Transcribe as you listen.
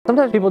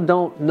Sometimes people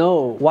don't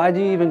know, why do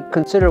you even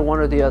consider one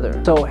or the other?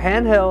 So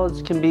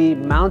handhelds can be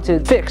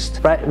mounted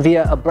fixed, right,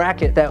 via a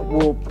bracket that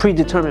will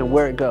predetermine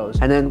where it goes.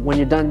 And then when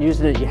you're done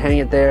using it, you hang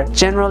it there.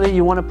 Generally,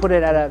 you want to put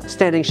it at a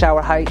standing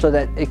shower height so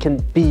that it can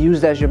be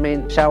used as your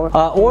main shower.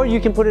 Or you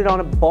can put it on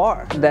a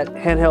bar that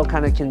handheld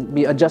kind of can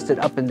be adjusted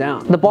up and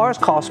down. The bars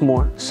cost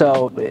more,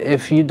 so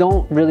if you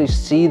don't really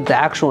see the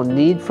actual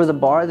need for the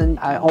bar, then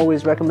I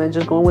always recommend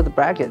just going with a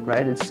bracket,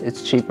 right?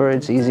 It's cheaper,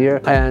 it's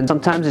easier, and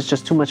sometimes it's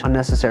just too much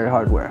unnecessary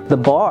hardware. The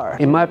bar,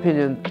 in my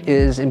opinion,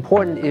 is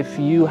important if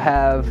you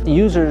have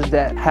users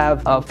that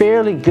have a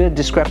fairly good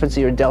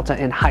discrepancy or delta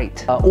in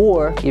height,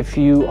 or if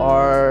you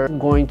are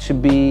going to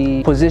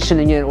be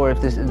positioning it, or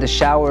if the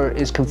shower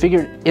is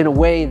configured in a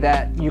way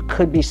that you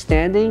could be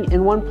standing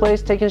in one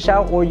place taking a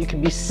shower, or you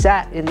could be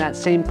sat in that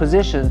same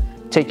position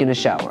taking a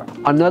shower.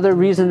 Another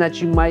reason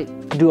that you might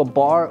do a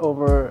bar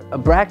over a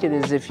bracket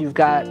is if you've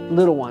got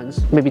little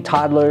ones, maybe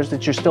toddlers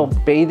that you're still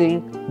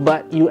bathing,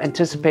 but you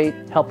anticipate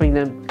helping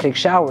them take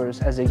showers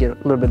as they get a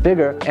little bit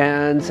bigger.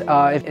 And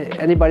if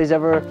anybody's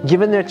ever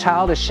given their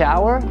child a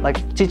shower,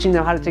 like teaching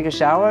them how to take a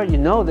shower, you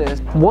know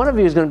this, one of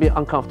you is going to be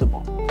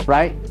uncomfortable,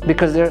 right?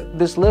 Because they're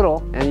this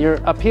little and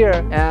you're up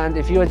here, and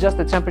if you adjust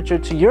the temperature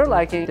to your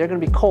liking, they're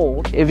going to be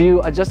cold. If you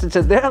adjust it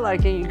to their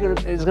liking,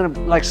 it's going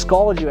to like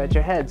scald you at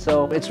your head.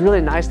 So it's really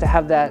nice to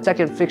have that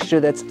second fixture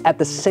that's at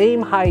the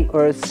same height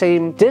or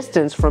same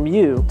distance from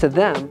you to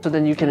them, so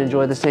then you can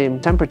enjoy the same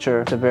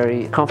temperature. It's a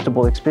very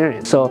comfortable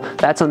experience. So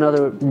that's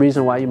another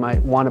reason why you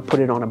might want to put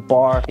it on a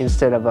bar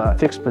instead of a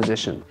fixed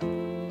position.